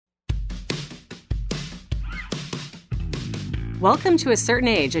Welcome to A Certain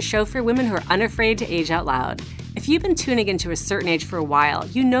Age, a show for women who are unafraid to age out loud. If you've been tuning into A Certain Age for a while,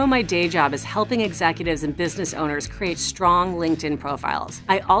 you know my day job is helping executives and business owners create strong LinkedIn profiles.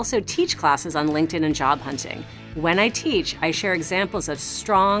 I also teach classes on LinkedIn and job hunting. When I teach, I share examples of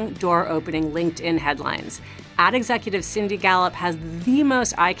strong, door-opening LinkedIn headlines. Ad executive Cindy Gallup has the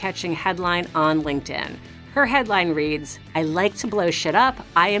most eye-catching headline on LinkedIn. Her headline reads, "I like to blow shit up.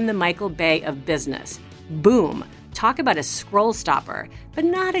 I am the Michael Bay of business." Boom. Talk about a scroll stopper, but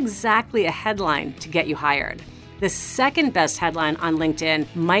not exactly a headline to get you hired. The second best headline on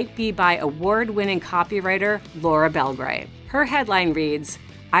LinkedIn might be by award-winning copywriter Laura Belgray. Her headline reads,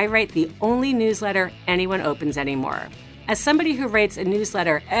 "I write the only newsletter anyone opens anymore." As somebody who writes a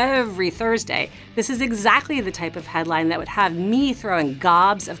newsletter every Thursday, this is exactly the type of headline that would have me throwing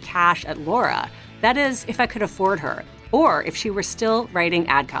gobs of cash at Laura. That is, if I could afford her, or if she were still writing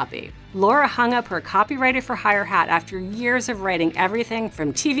ad copy. Laura hung up her copywriter for hire hat after years of writing everything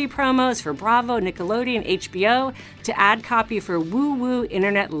from TV promos for Bravo, Nickelodeon, HBO, to ad copy for woo-woo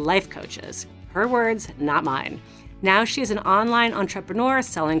internet life coaches. Her words, not mine. Now she is an online entrepreneur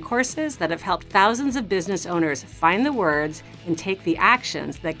selling courses that have helped thousands of business owners find the words and take the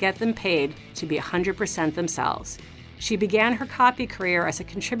actions that get them paid to be 100% themselves. She began her copy career as a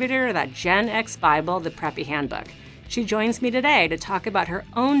contributor to that Gen X Bible, the Preppy Handbook. She joins me today to talk about her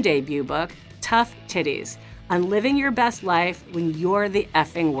own debut book, Tough Titties, on living your best life when you're the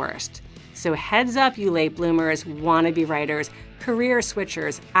effing worst. So heads up, you late bloomers, wannabe writers, career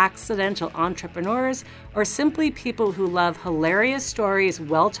switchers, accidental entrepreneurs, or simply people who love hilarious stories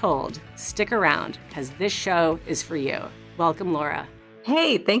well told. Stick around, because this show is for you. Welcome, Laura.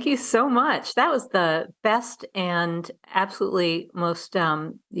 Hey, thank you so much. That was the best and absolutely most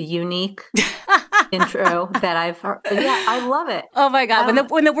unique intro that I've heard. Yeah, I love it. Oh my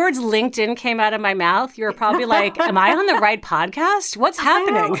God. When the words LinkedIn came out of my mouth, you were probably like, am I on the right podcast? What's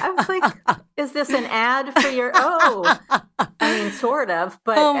happening? I was like, is this an ad for your, sort of,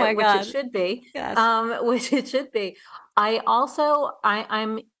 but oh my God. Which it should be. Yes. Which it should be.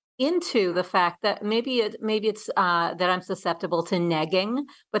 I'm into the fact that maybe it's that I'm susceptible to negging,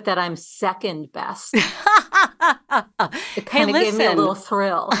 but that I'm second best. It kind of gave me a little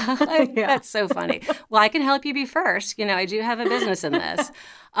thrill. Yeah. That's so funny. Well, I can help you be first. You know, I do have a business in this.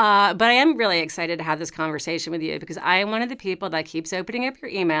 But I am really excited to have this conversation with you because I am one of the people that keeps opening up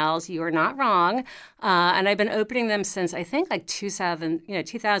your emails. You are not wrong. And I've been opening them since I think like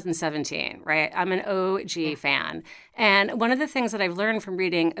 2017, right? I'm an OG fan. And one of the things that I've learned from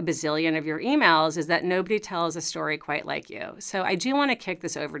reading a bazillion of your emails is that nobody tells a story quite like you. So I do want to kick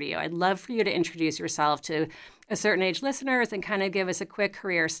this over to you. I'd love for you to introduce yourself to A Certain Age listeners and kind of give us a quick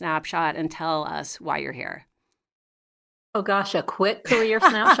career snapshot and tell us why you're here. Oh gosh, a quick career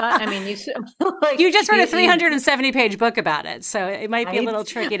snapshot. I mean, you just wrote a 370-page book about it, so it might be a little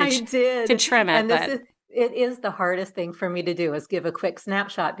tricky to trim it. And it is the hardest thing for me to do is give a quick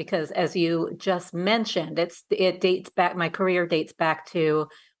snapshot because, as you just mentioned, it dates back. My career dates back to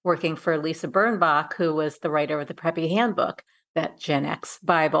working for Lisa Birnbach, who was the writer of the Preppy Handbook, that Gen X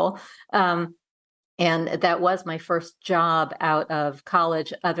Bible. And that was my first job out of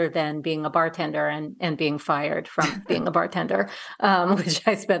college, other than being a bartender and being fired from being a bartender, which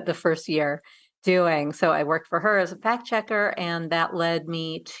I spent the first year doing. So I worked for her as a fact checker, and that led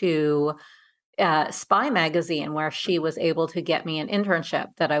me to Spy magazine, where she was able to get me an internship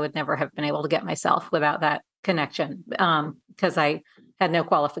that I would never have been able to get myself without that connection, because I had no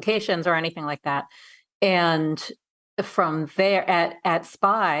qualifications or anything like that. And from there at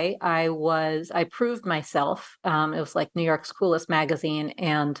Spy, I proved myself. It was like New York's coolest magazine,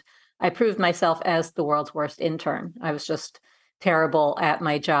 and I proved myself as the world's worst intern. I was just terrible at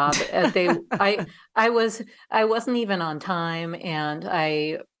my job. I wasn't even on time, and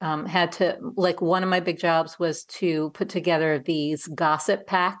I had to, like, one of my big jobs was to put together these gossip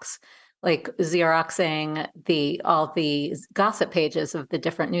packs, like Xeroxing all the gossip pages of the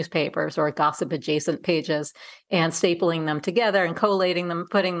different newspapers or gossip adjacent pages and stapling them together and collating them,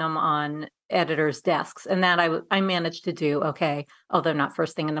 putting them on editors' desks. And that I managed to do okay, although not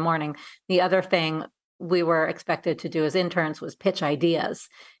first thing in the morning. The other thing we were expected to do as interns was pitch ideas.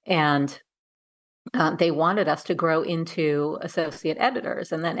 And they wanted us to grow into associate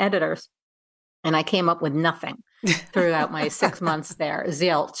editors and then editors. And I came up with nothing throughout my 6 months there,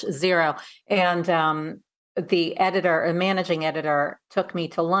 zilch, zero. And the editor, a managing editor, took me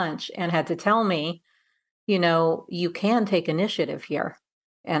to lunch and had to tell me, you can take initiative here.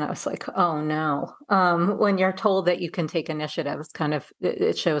 And I was like, oh no. When you're told that you can take initiative, it's kind of,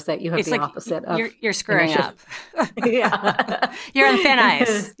 it shows that you have It's the like opposite of you're screwing initiative. up. Yeah. You're on thin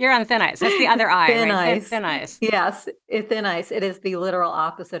ice. You're on thin ice. That's the other eye, Thin right? ice. Thin ice. Yes, it's thin ice. It is the literal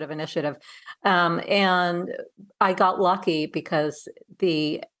opposite of initiative. And I got lucky because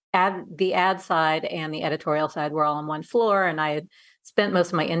the ad side and the editorial side were all on one floor, and I had spent most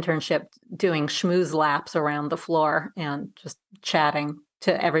of my internship doing schmooze laps around the floor and just chatting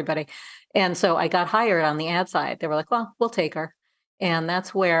to everybody. And so I got hired on the ad side. They were like, well, we'll take her. And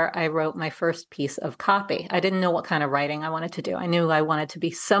that's where I wrote my first piece of copy. I didn't know what kind of writing I wanted to do. I knew I wanted to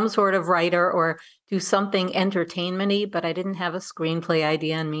be some sort of writer or do something entertainment-y, but I didn't have a screenplay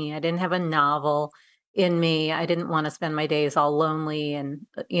idea in me. I didn't have a novel in me. I didn't want to spend my days all lonely and,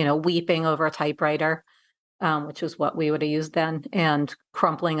 weeping over a typewriter, which is what we would have used then, and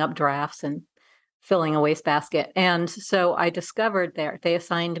crumpling up drafts and filling a wastebasket. And so I discovered they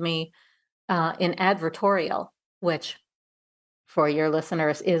assigned me an advertorial, which for your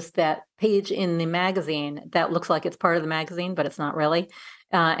listeners is that page in the magazine that looks like it's part of the magazine, but it's not really.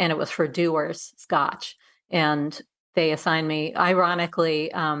 And it was for Dewar's Scotch. And they assigned me,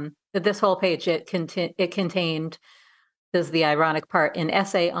 ironically, this whole page, it contained, this is the ironic part, an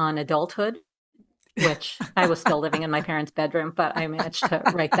essay on adulthood, which I was still living in my parents' bedroom, but I managed to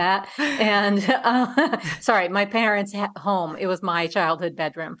write that. And sorry, my parents' home, it was my childhood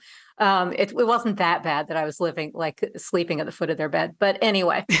bedroom. It wasn't that bad that I was sleeping at the foot of their bed. But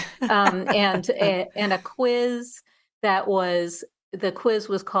anyway, and a quiz the quiz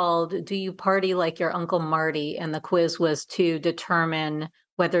was called, "Do you party like your Uncle Marty?" And the quiz was to determine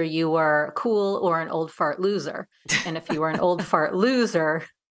whether you were cool or an old fart loser. And if you were an old fart loser,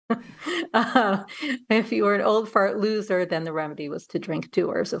 if you were an old fart loser, then the remedy was to drink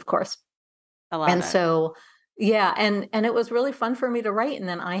Dewar's, of course. I love it. So, yeah, and it was really fun for me to write. And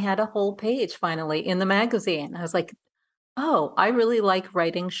then I had a whole page finally in the magazine. I was like, oh, I really like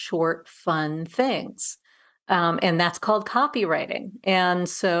writing short, fun things. And that's called copywriting. And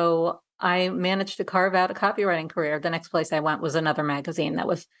so I managed to carve out a copywriting career. The next place I went was another magazine that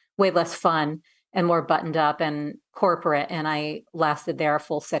was way less fun and more buttoned up and corporate. And I lasted there a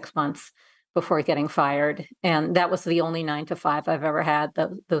full 6 months before getting fired. And that was the only 9 to 5 I've ever had,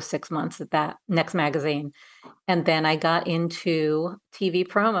 those 6 months at that next magazine. And then I got into TV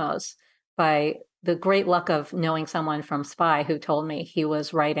promos by the great luck of knowing someone from Spy who told me he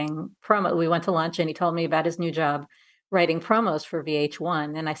was writing promo. We went to lunch and he told me about his new job writing promos for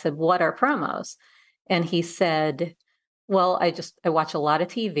VH1. And I said, what are promos? And he said, well, I watch a lot of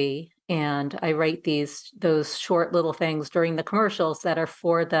TV and I write those short little things during the commercials that are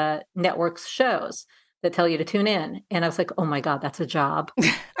for the network's shows that tell you to tune in. And I was like, oh my God, that's a job.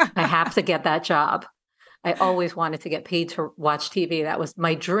 I have to get that job. I always wanted to get paid to watch TV. That was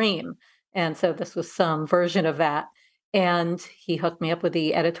my dream. And so this was some version of that. And he hooked me up with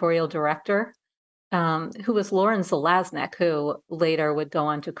the editorial director, who was Lauren Zalaznik, who later would go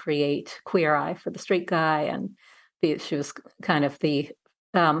on to create Queer Eye for the Straight Guy. And she was kind of the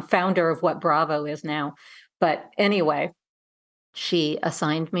founder of what Bravo is now. But anyway, she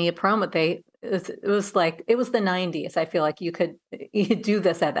assigned me a promo. It was the 90s. I feel like you could do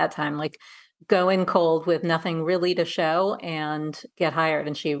this at that time, like go in cold with nothing really to show and get hired.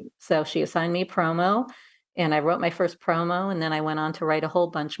 And she assigned me a promo and I wrote my first promo. And then I went on to write a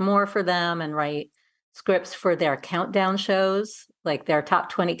whole bunch more for them and write scripts for their countdown shows, like their top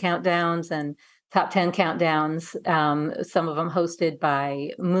 20 countdowns and top 10 countdowns. Some of them hosted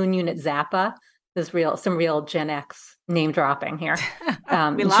by Moon Unit Zappa. There's some real Gen X name dropping here.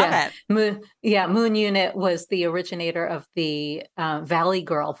 We love it. Moon Unit was the originator of the Valley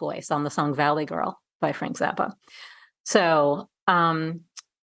Girl voice on the song Valley Girl by Frank Zappa. So and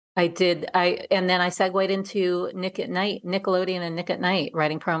then I segued into Nick at Night, Nickelodeon and Nick at Night,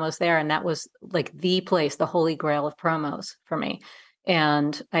 writing promos there. And that was like the place, the holy grail of promos for me.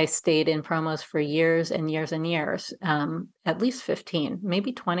 And I stayed in promos for years and years and years, at least 15,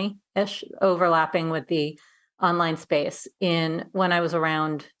 maybe 20-ish, overlapping with the online space. When I was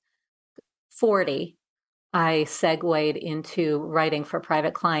around 40, I segued into writing for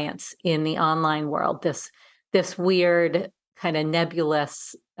private clients in the online world, this weird kind of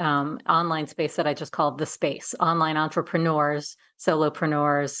nebulous online space that I just called the space. Online entrepreneurs,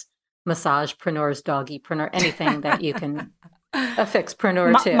 solopreneurs, massagepreneurs, doggipreneur, anything that you can affix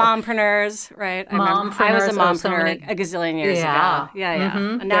preneur to. Mompreneurs, right? I was a mompreneur a gazillion years ago. Yeah.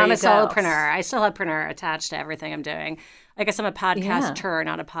 Mm-hmm. And now I'm a solopreneur. I still have preneur attached to everything I'm doing. I guess I'm a podcaster,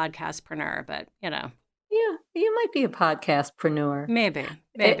 not a podcastpreneur, but Yeah. You might be a podcastpreneur. Maybe.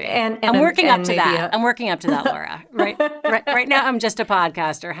 And I'm working up to maybe that. I'm working up to that, Laura. Right now, I'm just a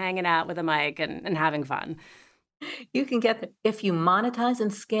podcaster hanging out with a mic and having fun. You can get there. If you monetize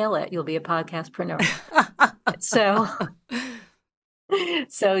and scale it, you'll be a podcastpreneur. So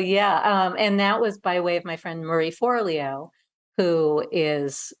yeah. And that was by way of my friend Marie Forleo, who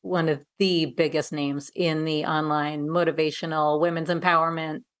is one of the biggest names in the online motivational women's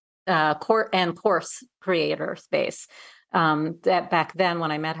empowerment course creator space. That back then when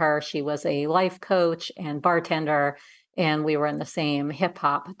I met her, she was a life coach and bartender, and we were in the same hip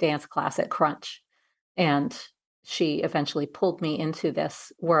hop dance class at Crunch. And she eventually pulled me into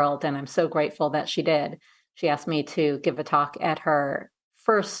this world, and I'm so grateful that she did. She asked me to give a talk at her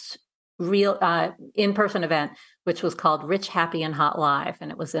first real in-person event, which was called Rich, Happy, and Hot Live, and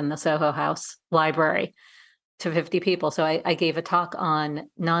it was in the Soho House Library to 50 people. So I gave a talk on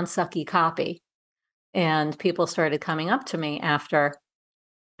non-sucky copy, and people started coming up to me after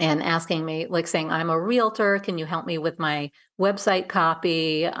and asking me, like saying, I'm a realtor. Can you help me with my website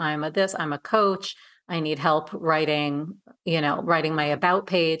copy? I'm a coach. I need help writing my about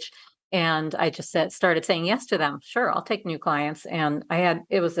page. And I just started saying yes to them. Sure, I'll take new clients. And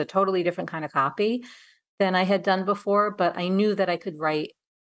it was a totally different kind of copy than I had done before, but I knew that I could write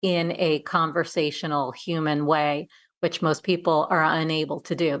in a conversational human way, which most people are unable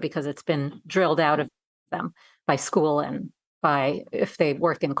to do because it's been drilled out of them by school and if they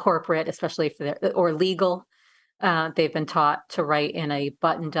work in corporate, especially or legal, they've been taught to write in a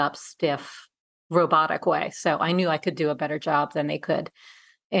buttoned up, stiff, robotic way. So I knew I could do a better job than they could,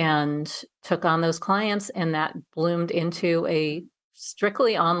 and took on those clients, and that bloomed into a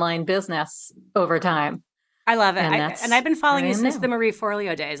strictly online business over time. I love it. And I've been following you since the Marie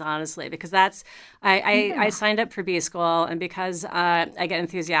Forleo days, honestly, because I signed up for B School, and because I get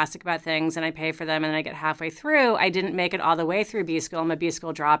enthusiastic about things and I pay for them and I get halfway through, I didn't make it all the way through B School. I'm a B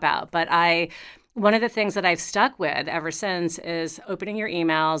School dropout. But one of the things that I've stuck with ever since is opening your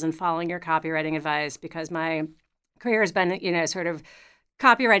emails and following your copywriting advice, because my career has been, sort of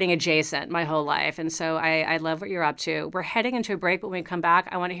copywriting adjacent my whole life. And so I love what you're up to. We're heading into a break, but when we come back,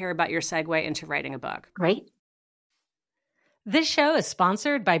 I want to hear about your segue into writing a book. Great. This show is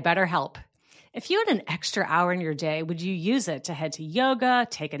sponsored by BetterHelp. If you had an extra hour in your day, would you use it to head to yoga,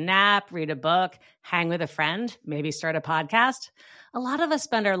 take a nap, read a book, hang with a friend, maybe start a podcast? A lot of us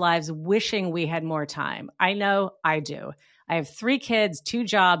spend our lives wishing we had more time. I know I do. I have 3 kids, 2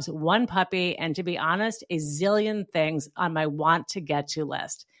 jobs, 1 puppy, and to be honest, a zillion things on my want to get to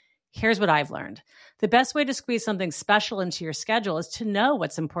list. Here's what I've learned. The best way to squeeze something special into your schedule is to know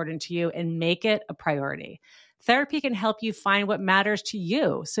what's important to you and make it a priority. Therapy can help you find what matters to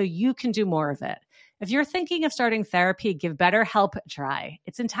you so you can do more of it. If you're thinking of starting therapy, give BetterHelp a try.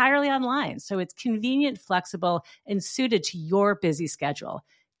 It's entirely online, so it's convenient, flexible, and suited to your busy schedule.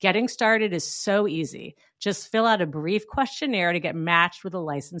 Getting started is so easy. Just fill out a brief questionnaire to get matched with a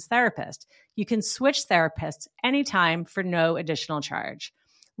licensed therapist. You can switch therapists anytime for no additional charge.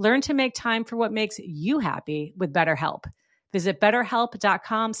 Learn to make time for what makes you happy with BetterHelp. Visit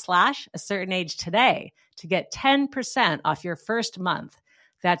betterhelp.com/a-certain-age today to get 10% off your first month.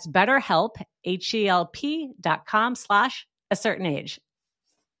 That's BetterHelp, HELP.com/a-certain-age.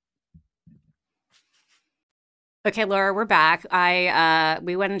 Okay, Laura, we're back.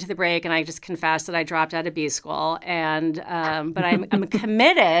 We went into the break, and I just confessed that I dropped out of B School, and but I'm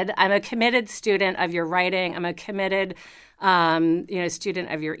committed. I'm a committed student of your writing. I'm a committed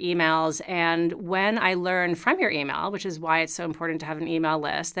student of your emails. And when I learned from your email, which is why it's so important to have an email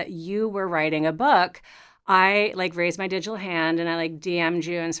list, that you were writing a book, I raised my digital hand and I DM'd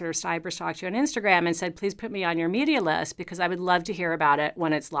you and sort of cyber stalked you on Instagram and said, please put me on your media list because I would love to hear about it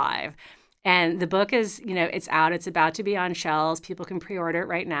when it's live. And the book is, it's out. It's about to be on shelves. People can pre-order it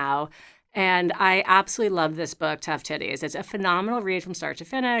right now. And I absolutely love this book, Tough Titties. It's a phenomenal read from start to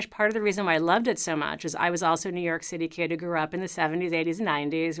finish. Part of the reason why I loved it so much is I was also a New York City kid who grew up in the 70s, 80s, and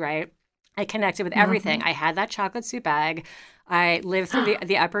 90s, right? I connected with everything. Mm-hmm. I had that chocolate soup bag. I lived through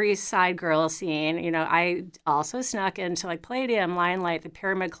the Upper East Side girl scene. I also snuck into Palladium, Limelight, the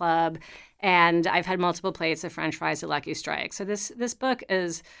Pyramid Club, and I've had multiple plates of French fries at Lucky Strike. So this book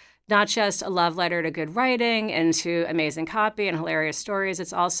is not just a love letter to good writing and to amazing copy and hilarious stories.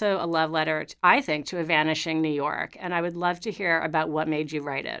 It's also a love letter, I think, to a vanishing New York. And I would love to hear about what made you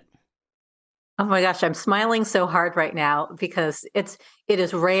write it. Oh my gosh, I'm smiling so hard right now because it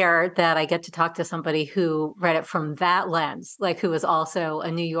is rare that I get to talk to somebody who read it from that lens, who is also a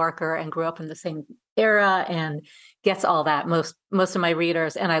New Yorker and grew up in the same era and gets all that. Most of my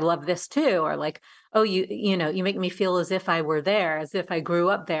readers, and I love this too, are oh, you make me feel as if I were there, as if I grew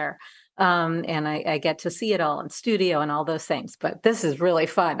up there. And I get to see it all in studio and all those things. But this is really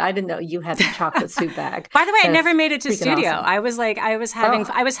fun. I didn't know you had the chocolate soup bag. By the way, I That's never made it to freaking studio. awesome. I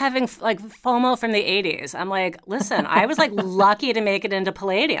was having like FOMO from the 80s. I'm like, listen, I was like lucky to make it into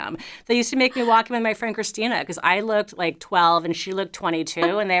Palladium. They used to make me walk in with my friend Christina because I looked like 12 and she looked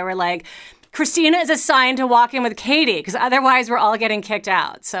 22, and they were like, Christina is assigned to walk in with Katie because otherwise we're all getting kicked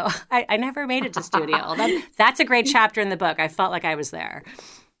out. So I never made it to studio. That's a great chapter in the book. I felt like I was there.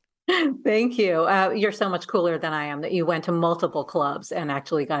 Thank you. You're so much cooler than I am that you went to multiple clubs and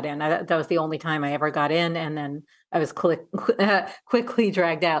actually got in. That was the only time I ever got in, and then I was quickly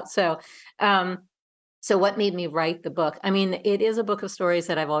dragged out. So what made me write the book? I mean, it is a book of stories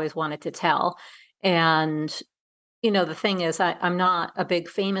that I've always wanted to tell. And, the thing is, I'm not a big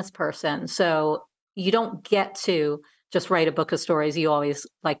famous person. So you don't get to just write a book of stories you always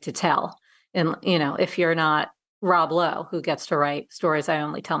like to tell. And, if you're not Rob Lowe, who gets to write stories I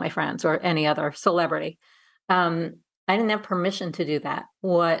only tell my friends, or any other celebrity. I didn't have permission to do that.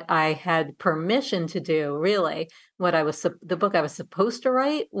 What I had permission to do, really, the book I was supposed to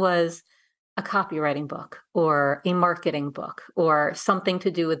write was a copywriting book or a marketing book or something to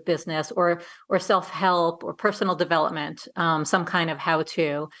do with business or self-help or personal development, some kind of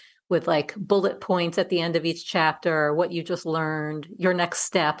how-to with like bullet points at the end of each chapter, what you just learned, your next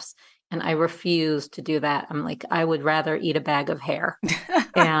steps. And I refused to do that. I'm like, I would rather eat a bag of hair.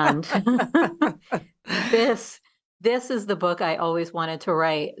 And this is the book I always wanted to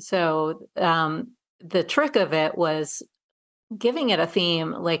write. So the trick of it was giving it a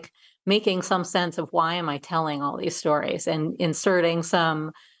theme, like making some sense of why am I telling all these stories and inserting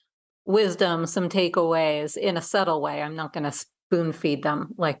some wisdom, some takeaways in a subtle way. I'm not going to spoon feed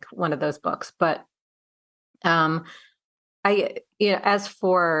them like one of those books, but as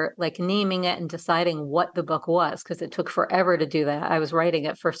for like naming it and deciding what the book was, because it took forever to do that. I was writing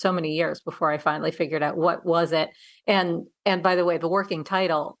it for so many years before I finally figured out what was it. And by the way, the working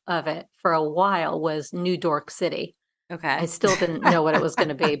title of it for a while was New Dork City. Okay. I still didn't know what it was going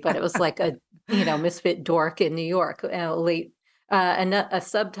to be, but it was like a, misfit dork in New York. A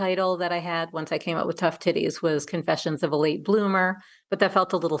subtitle that I had once I came up with Tough Titties was Confessions of a Late Bloomer, but that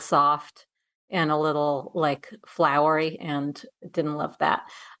felt a little soft and a little like flowery, and didn't love that.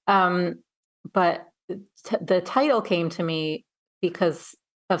 But the title came to me because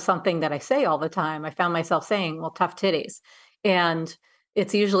of something that I say all the time. I found myself saying, well, tough titties. And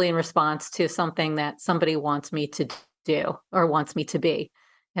it's usually in response to something that somebody wants me to do or wants me to be.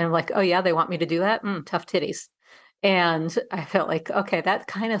 And I'm like, oh yeah, they want me to do that? Tough titties. And I felt like, okay, that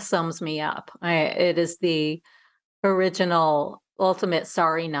kind of sums me up. It is the original ultimate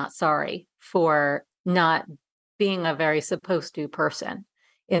sorry, not sorry for not being a very supposed to person,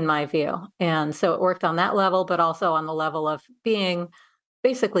 in my view. And so it worked on that level, but also on the level of being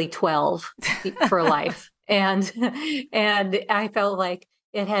basically 12 for life. And I felt like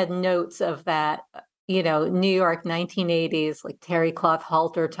it had notes of that, New York 1980s, like terry cloth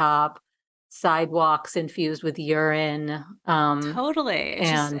halter top, sidewalks infused with urine. Totally.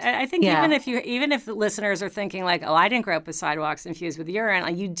 I think yeah. even if the listeners are thinking like, oh, I didn't grow up with sidewalks infused with urine,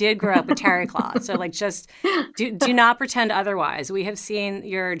 like you did grow up with terry cloth. So like, just do not pretend otherwise. We have seen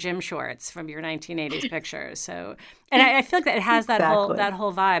your gym shorts from your 1980s pictures. So, and I feel like that it has Exactly. that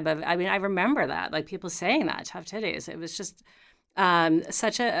whole vibe of, I mean, I remember that, like people saying that, tough titties. It was just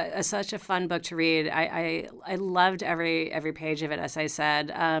such a fun book to read. I loved every page of it, as I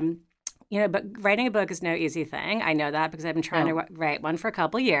said. But writing a book is no easy thing. I know that because I've been trying to write one for a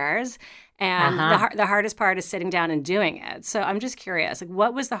couple years. And the hardest part is sitting down and doing it. So I'm just curious, like,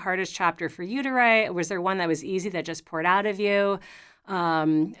 what was the hardest chapter for you to write? Was there one that was easy that just poured out of you?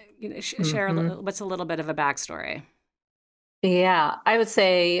 Share what's a little bit of a backstory. Yeah, I would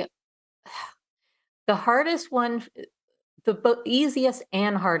say the hardest one, easiest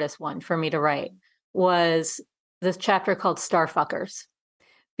and hardest one for me to write was this chapter called Starfuckers.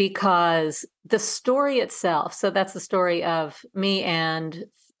 Because the story itself, so that's the story of me and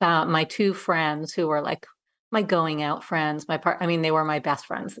my two friends who were like my going out friends, they were my best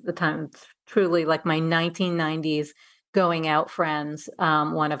friends at the time, truly like my 1990s going out friends,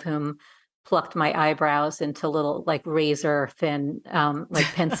 one of whom plucked my eyebrows into little like razor thin like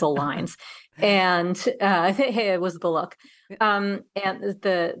pencil lines. And it was the look. And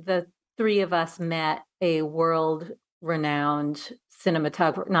the three of us met a world-renowned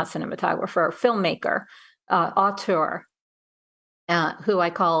filmmaker, auteur, who I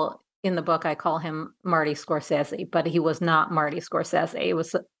call in the book, I call him Marty Scorsese, but he was not Marty Scorsese. It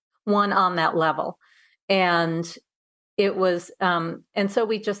was one on that level. And it was, and so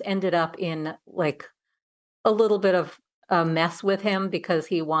we just ended up in like a little bit of a mess with him because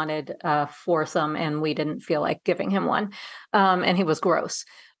he wanted a foursome and we didn't feel like giving him one. And he was gross.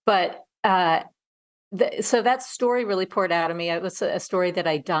 But so that story really poured out of me. It was a story that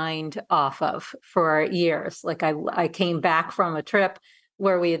I dined off of for years. Like I came back from a trip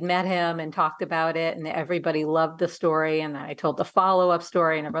where we had met him and talked about it, and everybody loved the story. And I told the follow-up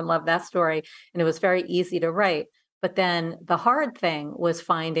story, and everyone loved that story. And it was very easy to write. But then the hard thing was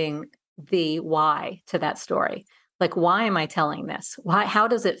finding the why to that story. Like, why am I telling this? Why? How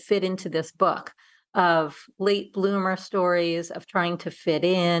does it fit into this book of late bloomer stories, of trying to fit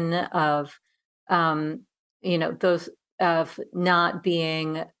in, of those of not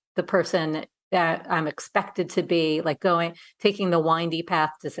being the person that I'm expected to be, like taking the windy path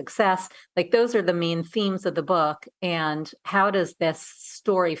to success. Like those are the main themes of the book. And how does this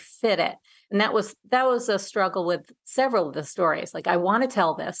story fit it? And that was a struggle with several of the stories. Like, I want to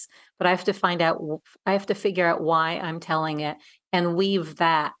tell this, but I have to figure out why I'm telling it and weave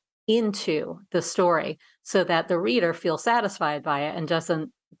that into the story so that the reader feels satisfied by it and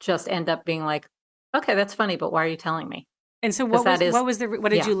doesn't just end up being like, okay, that's funny, but why are you telling me? And so what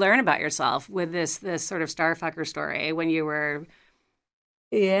did you learn about yourself with this sort of starfucker story when you were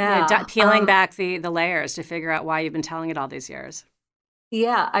peeling back the layers to figure out why you've been telling it all these years?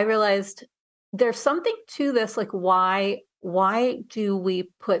 Yeah, I realized there's something to this, like why do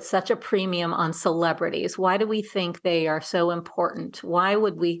we put such a premium on celebrities? Why do we think they are so important? Why,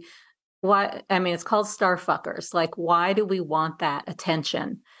 I mean, it's called starfuckers. Like, why do we want that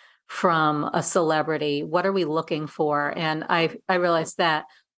attention from a celebrity? What are we looking for? And I realized that,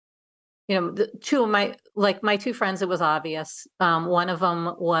 two of my two friends, it was obvious. One of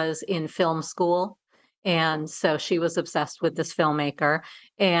them was in film school, and so she was obsessed with this filmmaker,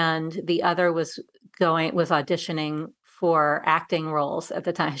 and the other was auditioning for acting roles at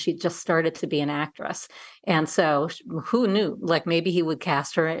the time. She just started to be an actress, and so who knew? Like, maybe he would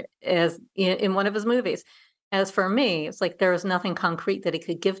cast her as in one of his movies. As for me, it's like there was nothing concrete that he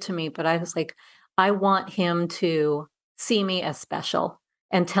could give to me, but I was like, I want him to see me as special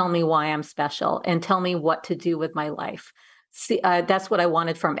and tell me why I'm special and tell me what to do with my life. See, that's what I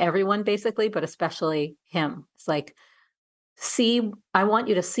wanted from everyone, basically, but especially him. It's like, I want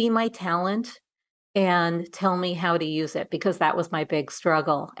you to see my talent and tell me how to use it, because that was my big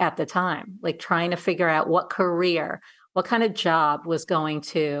struggle at the time, like trying to figure out what kind of job was going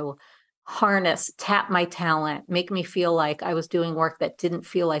to tap my talent, make me feel like I was doing work that didn't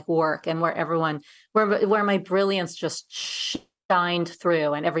feel like work, and where my brilliance just shined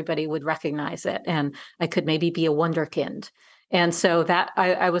through and everybody would recognize it, and I could maybe be a wonderkind. And so that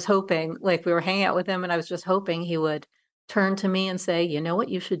I was hoping, like, we were hanging out with him and I was just hoping he would turn to me and say, you know what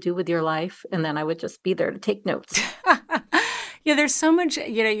you should do with your life? And then I would just be there to take notes. Yeah, there's so much,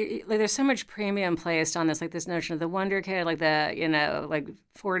 there's so much premium placed on this, like this notion of the wonder kid, like the, like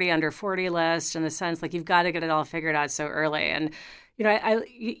 40 under 40 list, in the sense like you've got to get it all figured out so early. And,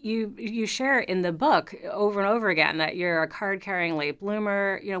 you share in the book over and over again that you're a card-carrying late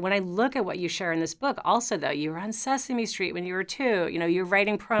bloomer. When I look at what you share in this book, also though, you were on Sesame Street when you were 2. You're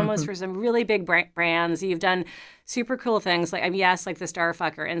writing promos for some really big brands. You've done super cool things, like, yes, like the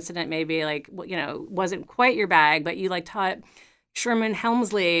Starfucker incident, maybe like wasn't quite your bag, but you like taught Sherman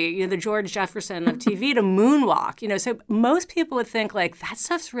Hemsley, the George Jefferson of TV, to moonwalk. So most people would think like that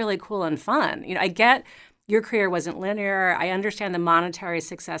stuff's really cool and fun. I get your career wasn't linear. I understand the monetary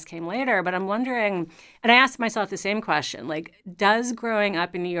success came later, but I'm wondering, and I asked myself the same question, like, does growing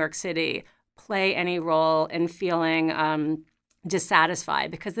up in New York City play any role in feeling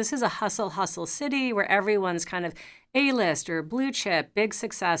dissatisfied? Because this is a hustle city where everyone's kind of A-list or blue chip, big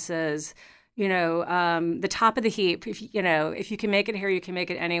successes, the top of the heap. If you can make it here, you can make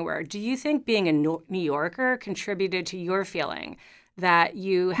it anywhere. Do you think being a New Yorker contributed to your feeling that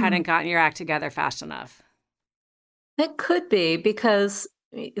you hadn't gotten your act together fast enough? It could be, because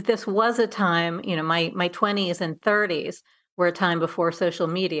this was a time, my 20s and 30s were a time before social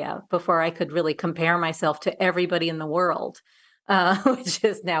media, before I could really compare myself to everybody in the world, which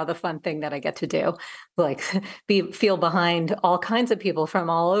is now the fun thing that I get to do, like feel behind all kinds of people from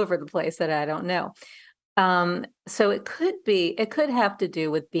all over the place that I don't know. So it could have to do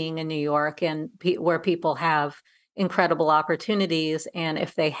with being in New York and where people have incredible opportunities. And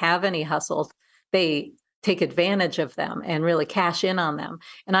if they have any hustles, they take advantage of them and really cash in on them.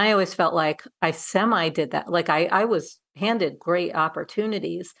 And I always felt like I did that. Like I was handed great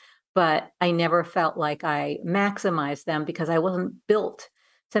opportunities, but I never felt like I maximized them because I wasn't built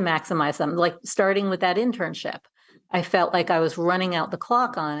to maximize them. Like starting with that internship, I felt like I was running out the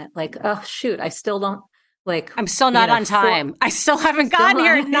clock on it. Like, oh shoot, Like, I'm still not on time. I still haven't gotten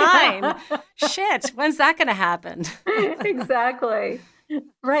here at 9. Shit, when's that going to happen? Exactly.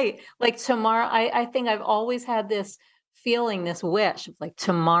 Right. Like tomorrow, I think I've always had this feeling, this wish, like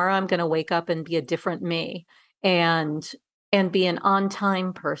tomorrow I'm going to wake up and be a different me, and be an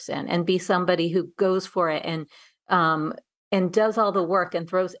on-time person, and be somebody who goes for it, and does all the work and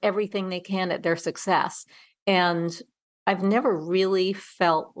throws everything they can at their success. And I've never really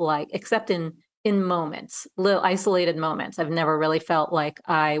felt like, except in moments, little isolated moments, I've never really felt like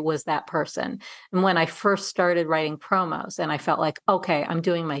I was that person. And when I first started writing promos and I felt like, okay, I'm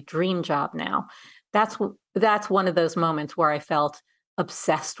doing my dream job now, that's one of those moments where I felt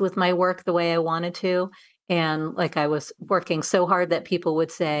obsessed with my work the way I wanted to. And like I was working so hard that people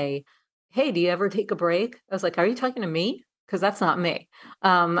would say, hey, do you ever take a break? I was like, are you talking to me? Because that's not me.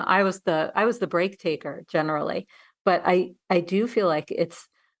 I was the break taker generally. But I do feel like it's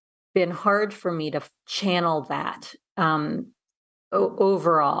been hard for me to channel that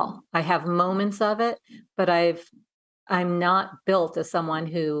overall. I have moments of it, but I'm not built as someone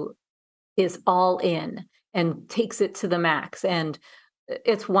who is all in and takes it to the max. And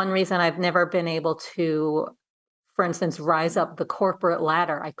it's one reason I've never been able to, for instance, rise up the corporate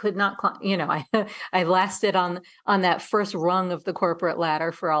ladder. I could not, I lasted on that first rung of the corporate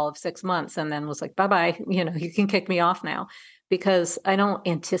ladder for all of 6 months, and then was like, bye-bye, you can kick me off now, because I don't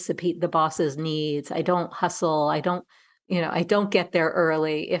anticipate the boss's needs. I don't hustle. I don't get there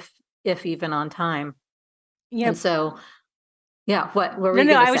early, if even on time. Yep. And so, yeah, what were No, we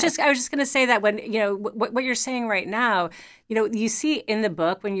going to I was say? just going to say that when, what you're saying right now, you see in the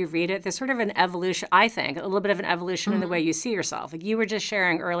book when you read it, there's sort of an evolution, I think, a little bit of an evolution in the way you see yourself. Like you were just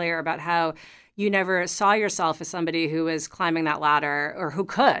sharing earlier about how you never saw yourself as somebody who was climbing that ladder, or who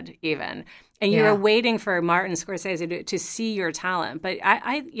could even. And you were waiting for Martin Scorsese to see your talent. But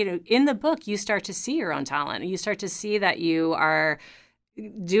I, in the book, you start to see your own talent. You start to see that you are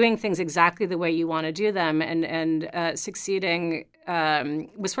doing things exactly the way you want to do them, and succeeding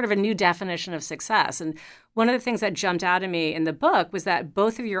was sort of a new definition of success. And one of the things that jumped out at me in the book was that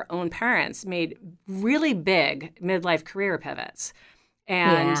both of your own parents made really big midlife career pivots.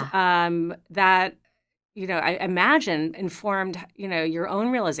 And that, I imagine informed, your own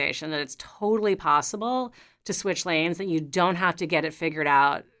realization that it's totally possible to switch lanes, that you don't have to get it figured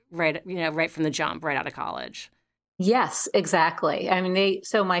out right from the jump, right out of college. Yes, exactly. I mean,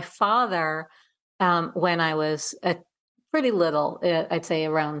 so my father, when I was pretty little, I'd say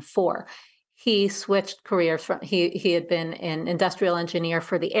around 4, he switched careers he had been an industrial engineer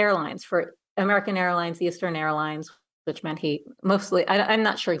for the airlines, for American Airlines, Eastern Airlines, which meant he mostly, I'm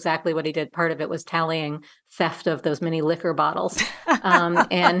not sure exactly what he did. Part of it was tallying theft of those mini liquor bottles.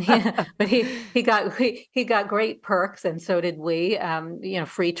 But he got great perks, and so did we.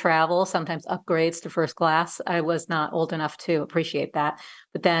 Free travel, sometimes upgrades to first class. I was not old enough to appreciate that.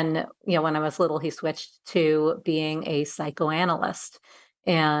 But then, when I was little, he switched to being a psychoanalyst,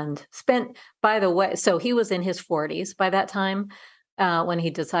 and by the way, so he was in his 40s by that time, when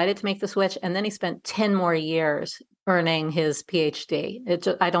he decided to make the switch. And then he spent 10 more years earning his PhD.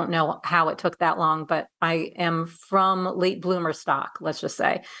 I don't know how it took that long, but I am from late bloomer stock, let's just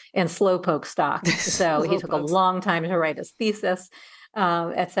say, and slowpoke stock. So he took a long time to write his thesis,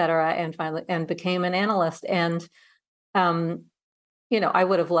 et cetera, and finally became an analyst. And, I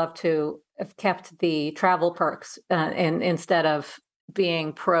would have loved to have kept the travel perks, and instead of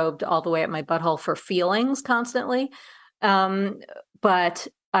being probed all the way at my butthole for feelings constantly. But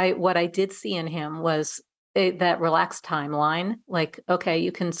what I did see in him was that relaxed timeline. Like, okay,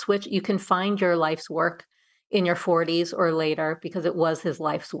 you can find your life's work in your 40s or later, because it was his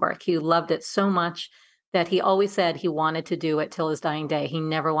life's work. He loved it so much that he always said he wanted to do it till his dying day. He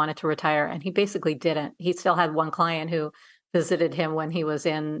never wanted to retire, and he basically didn't. He still had one client who visited him when he was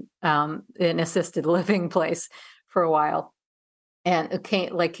in an assisted living place for a while, and it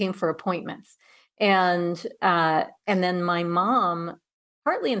came for appointments. And then my mom,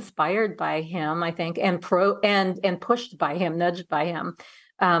 partly inspired by him, I think, and pushed by him, nudged by him.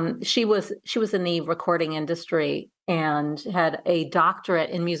 She was in the recording industry and had a doctorate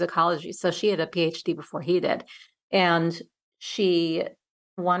in musicology. So she had a PhD before he did. And she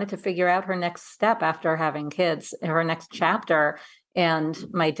wanted to figure out her next step after having kids, her next chapter. And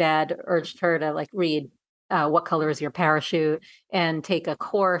my dad urged her to read What Color Is Your Parachute, and take a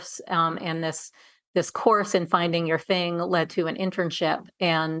course. And this course in finding your thing led to an internship,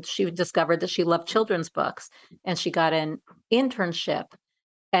 and she discovered that she loved children's books, and she got an internship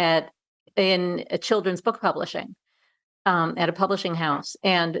in a children's book publishing, at a publishing house.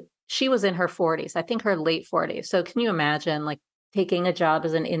 And she was in her 40s, I think her late 40s. So can you imagine taking a job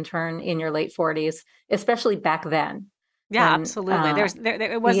as an intern in your late 40s, especially back then. Yeah, When, absolutely.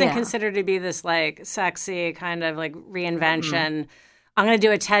 It wasn't yeah. considered to be this like sexy kind of like Mm-mm. reinvention. I'm going to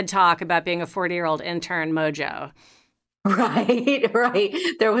do a TED talk about being a 40-year-old intern mojo. Right, right.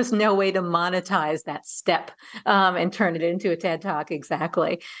 There was no way to monetize that step and turn it into a TED Talk.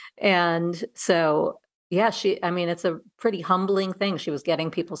 Exactly. And so, yeah, I mean, it's a pretty humbling thing. She was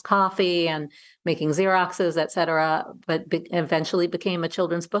getting people's coffee and making Xeroxes, et cetera, but eventually became a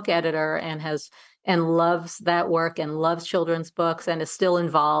children's book editor and loves that work and loves children's books and is still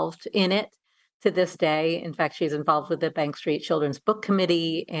involved in it to this day. In fact, she's involved with the Bank Street Children's Book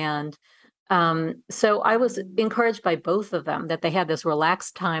Committee, and so I was encouraged by both of them that they had this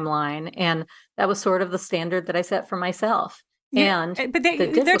relaxed timeline, and that was sort of the standard that I set for myself. Yeah, And but the their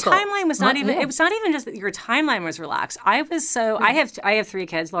difficult, timeline was not even. yeah, It was not even just that your timeline was relaxed. I was so. yeah, I have three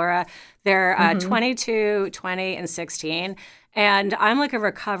kids, Laura. They're hmm 22, 20, and 16. And I'm like a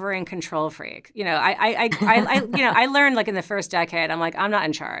recovering control freak. I learned like in the first decade, I'm like, I'm not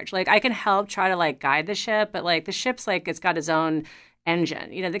in charge. Like I can help try to like guide the ship, but like the ship's like it's got its own engine.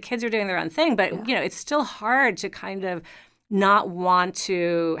 The kids are doing their own thing, but yeah. it's still hard to kind of not want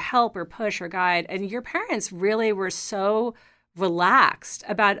to help or push or guide. And your parents really were so relaxed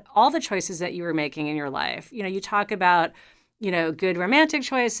about all the choices that you were making in your life. You talk about, good romantic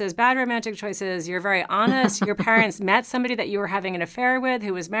choices, bad romantic choices. You're very honest. Your parents met somebody that you were having an affair with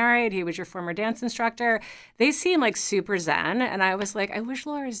who was married. He was your former dance instructor. They seem like super zen. And I was like, I wish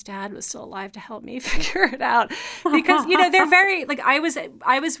Laura's dad was still alive to help me figure it out. Because, they're very, like, I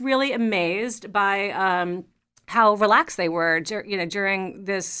was really amazed by, how relaxed they were, during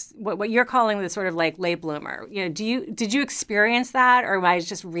this what you're calling the sort of like late bloomer. Did you experience that, or am I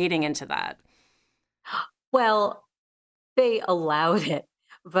just reading into that? Well, they allowed it.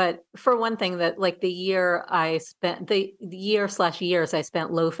 But for one thing, that like the year/years I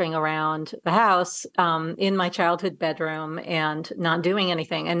spent loafing around the house in my childhood bedroom and not doing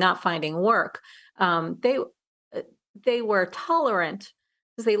anything and not finding work, they were tolerant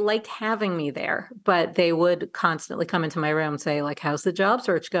because they liked having me there, but they would constantly come into my room and say, like, how's the job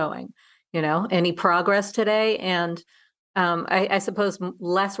search going? Any progress today? And I suppose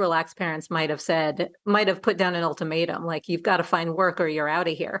less relaxed parents might have put down an ultimatum, like, you've got to find work or you're out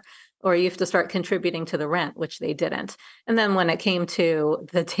of here, or you have to start contributing to the rent, which they didn't. And then when it came to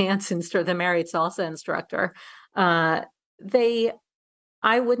the married salsa instructor, they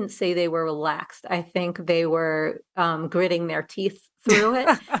I wouldn't say they were relaxed. I think they were gritting their teeth through it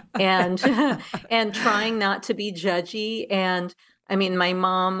and and trying not to be judgy. And I mean, my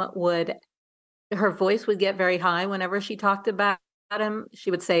mom her voice would get very high whenever she talked about him.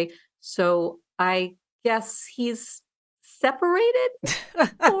 She would say, "So I guess he's separated?"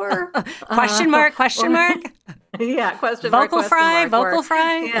 Or Question mark? Question mark? yeah, question mark? Vocal Question fry? mark? Or Vocal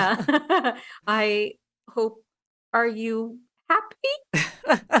fry? yeah, I hope. Are you happy?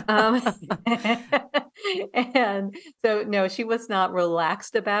 Um, and so, no, she was not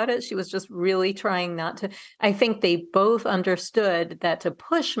relaxed about it. She was just really trying not to. I think they both understood that to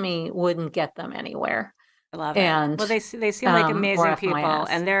push me wouldn't get them anywhere. I love it. Well, And they seem like or amazing off my people, ass.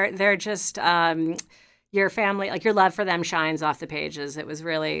 and they're just your family, like your love for them shines off the pages. It was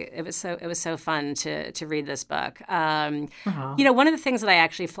so fun to read this book. Oh. One of the things that I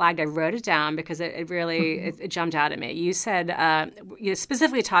actually flagged, I wrote it down because it really Mhm. it jumped out at me. You said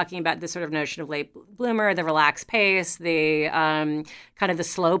specifically talking about this sort of notion of late bloomer, the relaxed pace, the kind of the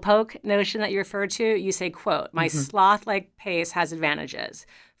slow poke notion that you referred to. You say, "quote My Mhm. sloth-like pace has advantages.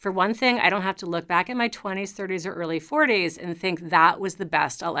 For one thing, I don't have to look back at my 20s, 30s, or early 40s and think that was the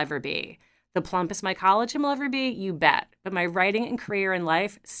best I'll ever be. The plumpest my collagen will ever be, you bet. But my writing and career in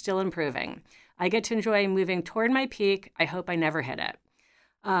life, still improving. I get to enjoy moving toward my peak. I hope I never hit it."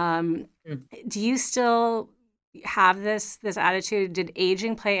 Um, Mm. do you still have this attitude? Did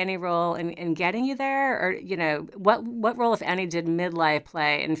aging play any role in getting you there? Or, what role, if any, did midlife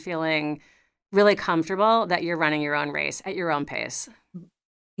play in feeling really comfortable that you're running your own race at your own pace?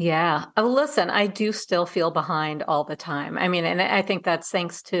 Yeah. Oh, listen, I do still feel behind all the time. I mean, and I think that's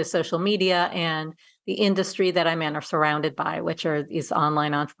thanks to social media and the industry that I'm in or surrounded by, which are these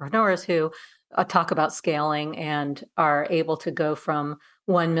online entrepreneurs who talk about scaling and are able to go from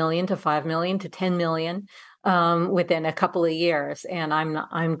 1 million to 5 million to 10 million within a couple of years. And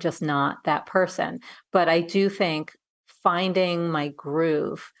I'm just not that person. But I do think finding my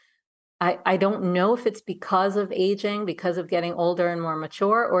groove. I don't know if it's because of aging, because of getting older and more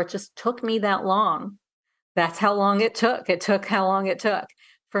mature, or it just took me that long. That's how long it took. It took how long it took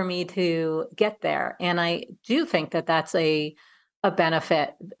for me to get there. And I do think that that's a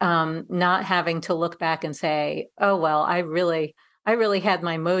benefit, not having to look back and say, oh, well, I really had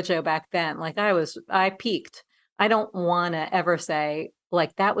my mojo back then. Like I peaked. I don't want to ever say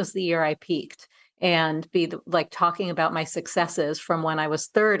like that was the year I peaked and like talking about my successes from when I was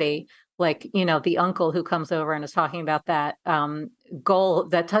 30, like, the uncle who comes over and is talking about that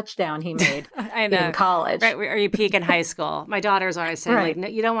that touchdown he made I in know. college. Right. Or you peak in high school. My daughter's always saying, like, Right. no,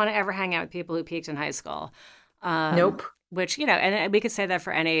 you don't want to ever hang out with people who peaked in high school. Nope. Which, and we could say that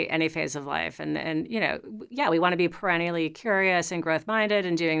for any phase of life. And, yeah, we want to be perennially curious and growth minded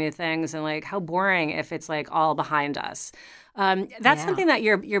and doing new things. And like, how boring if it's like all behind us. That's something that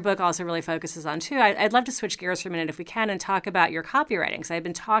your book also really focuses on too. I'd love to switch gears for a minute if we can and talk about your copywriting. Because I've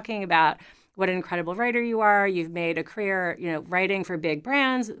been talking about what an incredible writer you are. You've made a career, writing for big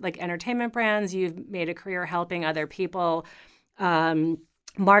brands, like entertainment brands. You've made a career helping other people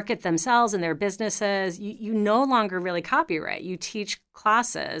market themselves and their businesses. You no longer really copyright. You teach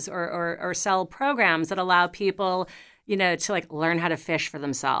classes or sell programs that allow people, to like learn how to fish for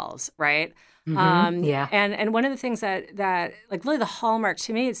themselves, right? Yeah. And one of the things that like really the hallmark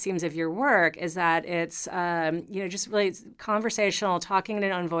to me, it seems, of your work is that it's just really conversational, talking in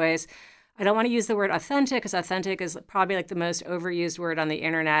an own voice. I don't want to use the word authentic because authentic is probably like the most overused word on the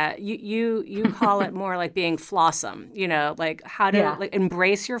internet. You call it more like being flawsome, like how to like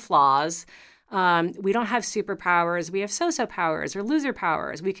embrace your flaws. We don't have superpowers. We have so-so powers or loser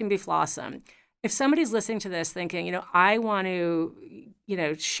powers. We can be flawsome. If somebody's listening to this thinking, I want to,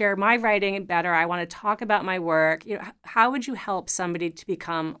 share my writing better, I want to talk about my work, how would you help somebody to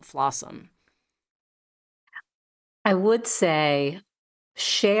become flawsome? I would say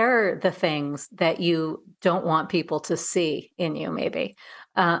share the things that you don't want people to see in you, maybe.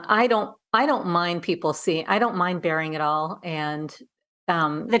 I don't mind people seeing, I don't mind bearing it all and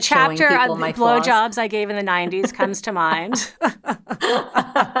the showing chapter people on my flaws. blowjobs I gave in the 90s comes to mind.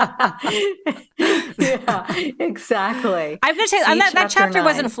 Yeah, exactly. I'm going to say that chapter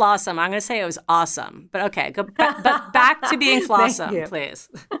wasn't flawsome. I'm going to say it was awesome. But okay, but back to being flawsome, please.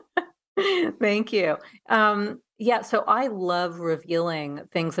 Thank you. Yeah, so I love revealing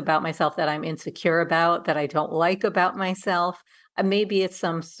things about myself that I'm insecure about, that I don't like about myself. Maybe it's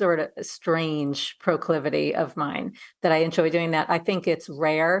some sort of strange proclivity of mine that I enjoy doing that. I think it's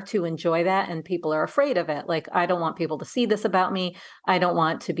rare to enjoy that, and people are afraid of it. Like, I don't want people to see this about me. I don't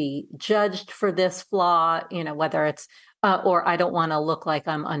want to be judged for this flaw, whether it's, or I don't want to look like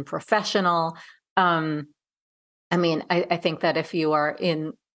I'm unprofessional. I think that if you are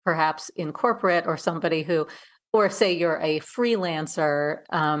perhaps in corporate or somebody who, or say you're a freelancer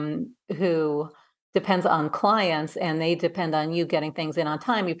who depends on clients and they depend on you getting things in on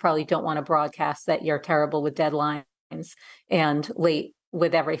time, you probably don't want to broadcast that you're terrible with deadlines and late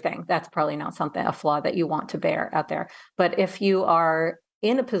with everything. That's probably not a flaw that you want to bear out there. But if you are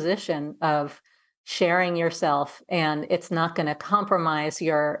in a position of sharing yourself and it's not going to compromise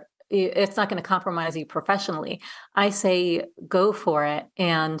you professionally, I say go for it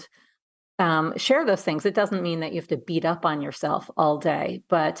and share those things. It doesn't mean that you have to beat up on yourself all day,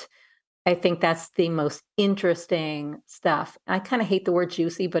 but I think that's the most interesting stuff. I kind of hate the word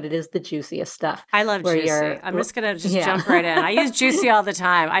juicy, but it is the juiciest stuff. I love juicy. I'm just going to jump right in. I use juicy all the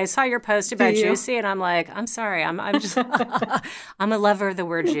time. I saw your post about juicy and I'm like, I'm sorry. I'm just, I'm a lover of the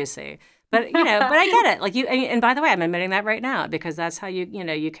word juicy. But, but I get it. Like and by the way, I'm admitting that right now because that's how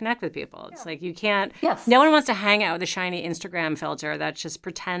you connect with people. It's like you can't, no one wants to hang out with a shiny Instagram filter that's just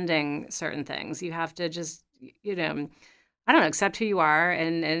pretending certain things. You have to just, I don't know, accept who you are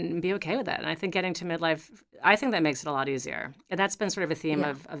and be okay with that. And I think getting to midlife, I think that makes it a lot easier. And that's been sort of a theme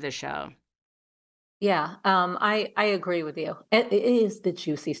of this show. Yeah, I agree with you. It is the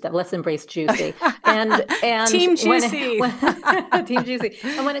juicy stuff. Let's embrace juicy and Team Juicy. Team Juicy.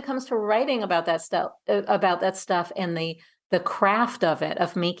 And when it comes to writing about that stuff and the craft of it,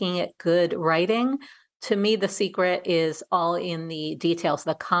 of making it good writing, to me, the secret is all in the details,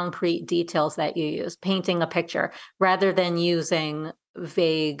 the concrete details that you use, painting a picture rather than using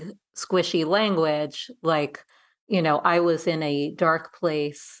vague, squishy language like, I was in a dark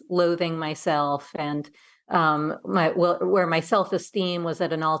place, loathing myself, and where my self-esteem was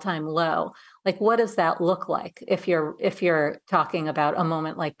at an all-time low. Like, what does that look like if you're talking about a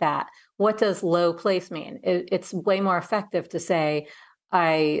moment like that? What does low place mean? It's way more effective to say,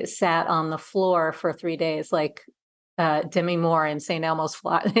 I sat on the floor for 3 days, like Demi Moore in St. Elmo's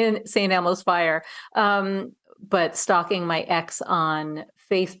Fire, but stalking my ex on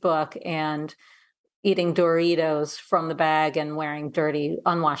Facebook and eating Doritos from the bag and wearing dirty,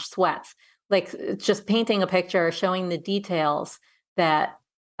 unwashed sweats. Like, just painting a picture, showing the details that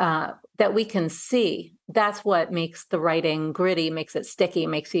that we can see. That's what makes the writing gritty, makes it sticky,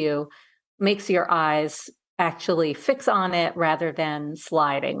 makes your eyes actually fix on it rather than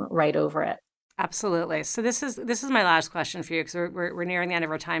sliding right over it. Absolutely. So this is my last question for you, because we're nearing the end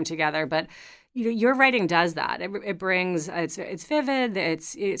of our time together. But your writing does that. It brings it's vivid.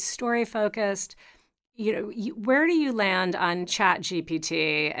 It's story focused. Where do you land on Chat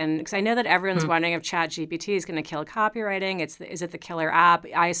GPT? And because I know that everyone's wondering if Chat GPT is going to kill copywriting. Is it the killer app?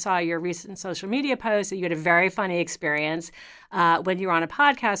 I saw your recent social media post that you had a very funny experience when you were on a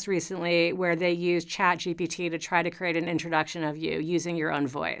podcast recently where they used Chat GPT to try to create an introduction of you using your own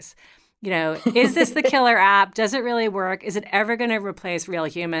voice. Is this the killer app? Does it really work? Is it ever going to replace real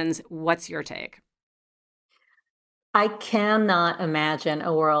humans? What's your take? I cannot imagine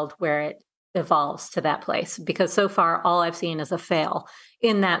a world where it evolves to that place, because so far all I've seen is a fail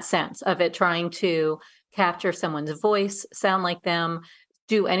in that sense of it trying to capture someone's voice, sound like them,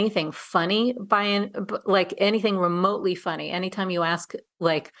 do anything funny like anything remotely funny. Anytime you ask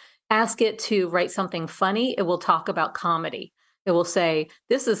it to write something funny, it will talk about comedy. It will say,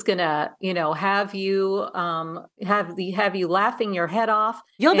 this is gonna, have you laughing your head off.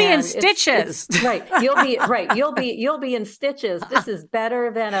 You'll be in stitches. Right. You'll be in stitches. This is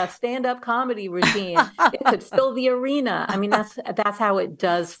better than a stand-up comedy routine. It could fill the arena. I mean, that's how it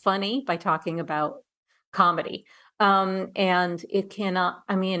does funny, by talking about comedy. And it cannot,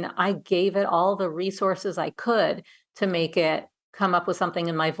 I gave it all the resources I could to make it come up with something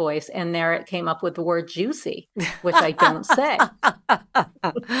in my voice, and there it came up with the word juicy, which I don't say.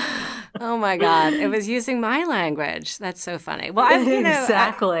 Oh my God. It was using my language. That's so funny. Well,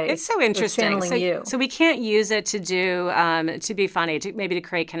 exactly. It's so interesting. So we can't use it to do, to be funny, maybe to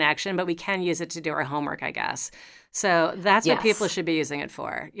create connection, but we can use it to do our homework, I guess. So that's what people should be using it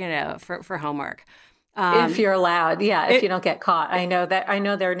for, for homework. If you're allowed. Yeah. If you don't get caught. I know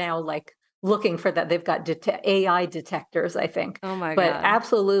they're now looking for that. They've got AI detectors, I think. Oh my God. But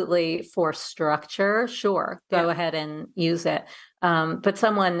absolutely for structure, sure, go ahead and use it. But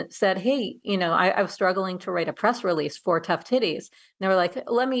someone said, hey, I was struggling to write a press release for Tough Titties. And they were like,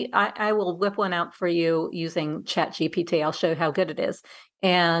 I will whip one out for you using Chat GPT. I'll show you how good it is.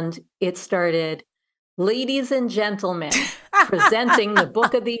 And it started, ladies and gentlemen, presenting the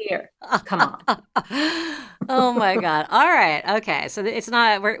book of the year. Come on. Oh my God. All right. Okay. So it's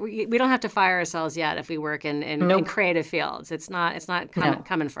not, we don't have to fire ourselves yet if we work in creative fields. It's not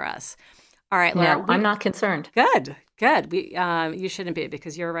coming for us. All right, Laura. No, I'm not concerned. Good. You shouldn't be,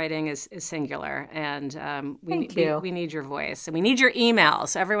 because your writing is singular, and we need your voice, and we need your email.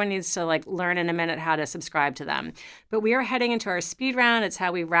 So everyone needs to learn in a minute how to subscribe to them. But we are heading into our speed round. It's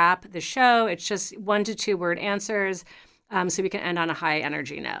how we wrap the show. It's just 1 to 2 word answers, so we can end on a high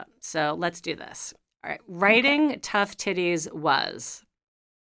energy note. So let's do this. All right. Writing Tough Titties was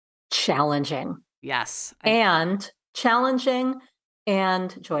challenging. Yes. And challenging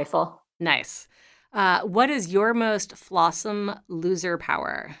and joyful. Nice. What is your most Flawsome loser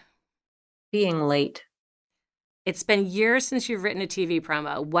power? Being late. It's been years since you've written a TV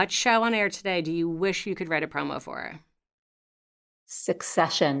promo. What show on air today do you wish you could write a promo for?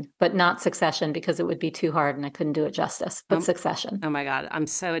 Succession, but not Succession, because it would be too hard and I couldn't do it justice. But Succession. Oh my God, I'm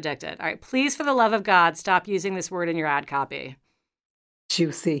so addicted. All right, please, for the love of God, stop using this word in your ad copy.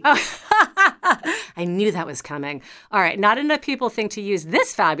 Juicy. Oh. I knew that was coming. All right, not enough people think to use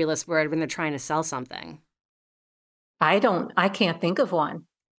this fabulous word when they're trying to sell something. I can't think of one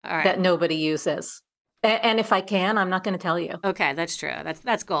that nobody uses. And if I can, I'm not going to tell you. Okay, that's true.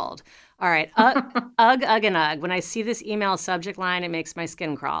 That's gold. All right. Ugh, and ugh. When I see this email subject line, it makes my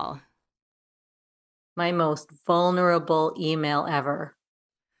skin crawl. My most vulnerable email ever.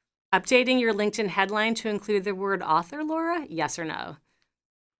 Updating your LinkedIn headline to include the word author, Laura? Yes or no?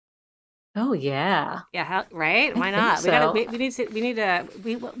 Oh yeah. Yeah, right? Why not? We got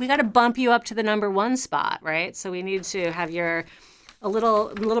to bump you up to the #1 spot, right? So we need to have a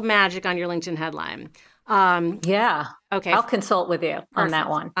little magic on your LinkedIn headline. Yeah. Okay. I'll consult with you on that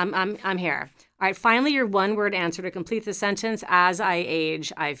one. I'm here. All right. Finally, your 1-word answer to complete the sentence. As I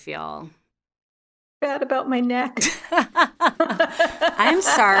age, I feel bad about my neck. I'm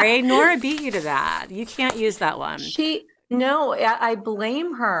sorry. Nora beat you to that. You can't use that one. No, I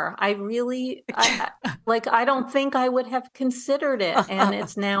blame her. I really, I don't think I would have considered it. And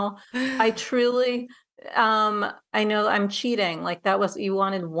it's now, I truly, I know I'm cheating. You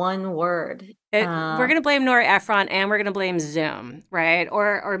wanted 1 word. We're going to blame Nora Ephron, and we're going to blame Zoom, right?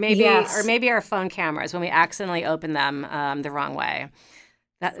 Or maybe our phone cameras when we accidentally open them the wrong way.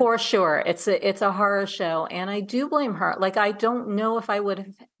 For sure. It's a horror show. And I do blame her. I don't know if I would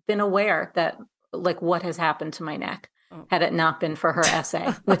have been aware that what has happened to my neck. had it not been for her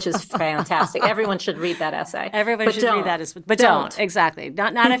essay, which is fantastic. Everyone should read that essay. Everyone should read that, but don't. Exactly.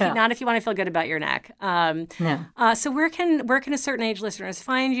 Not if you want to feel good about your neck. No. So where can a certain age listeners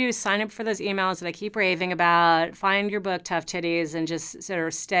find you? Sign up for those emails that I keep raving about. Find your book, Tough Titties, and just sort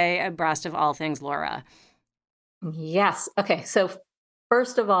of stay abreast of all things Laura. Yes. Okay. So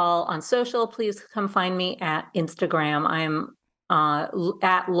first of all, on social, please come find me at Instagram. I'm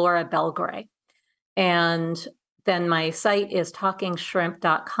at Laura Belgray. And then my site is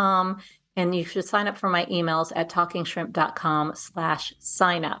talkingshrimp.com, and you should sign up for my emails at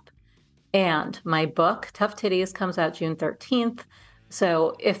talkingshrimp.com/signup. And my book, Tough Titties, comes out June 13th.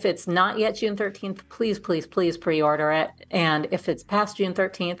 So if it's not yet June 13th, please, please, please pre-order it. And if it's past June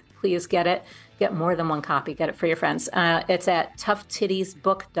 13th, please get it. Get more than one copy. Get it for your friends. It's at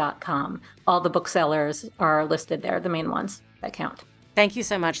toughtittiesbook.com. All the booksellers are listed there, the main ones that count. Thank you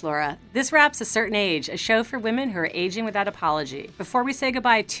so much, Laura. This wraps A Certain Age, a show for women who are aging without apology. Before we say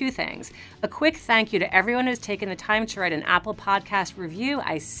goodbye, two things. A quick thank you to everyone who's taken the time to write an Apple Podcast review.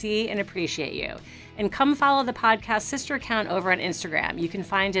 I see and appreciate you. And come follow the podcast sister account over on Instagram. You can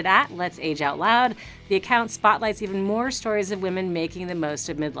find it at Let's Age Out Loud. The account spotlights even more stories of women making the most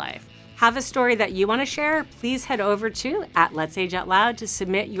of midlife. Have a story that you want to share? Please head over to at Let's Age Out Loud to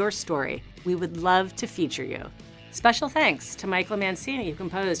submit your story. We would love to feature you. Special thanks to Michael Mancini, who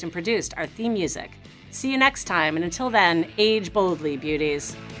composed and produced our theme music. See you next time, and until then, age boldly,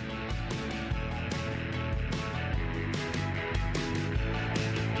 beauties.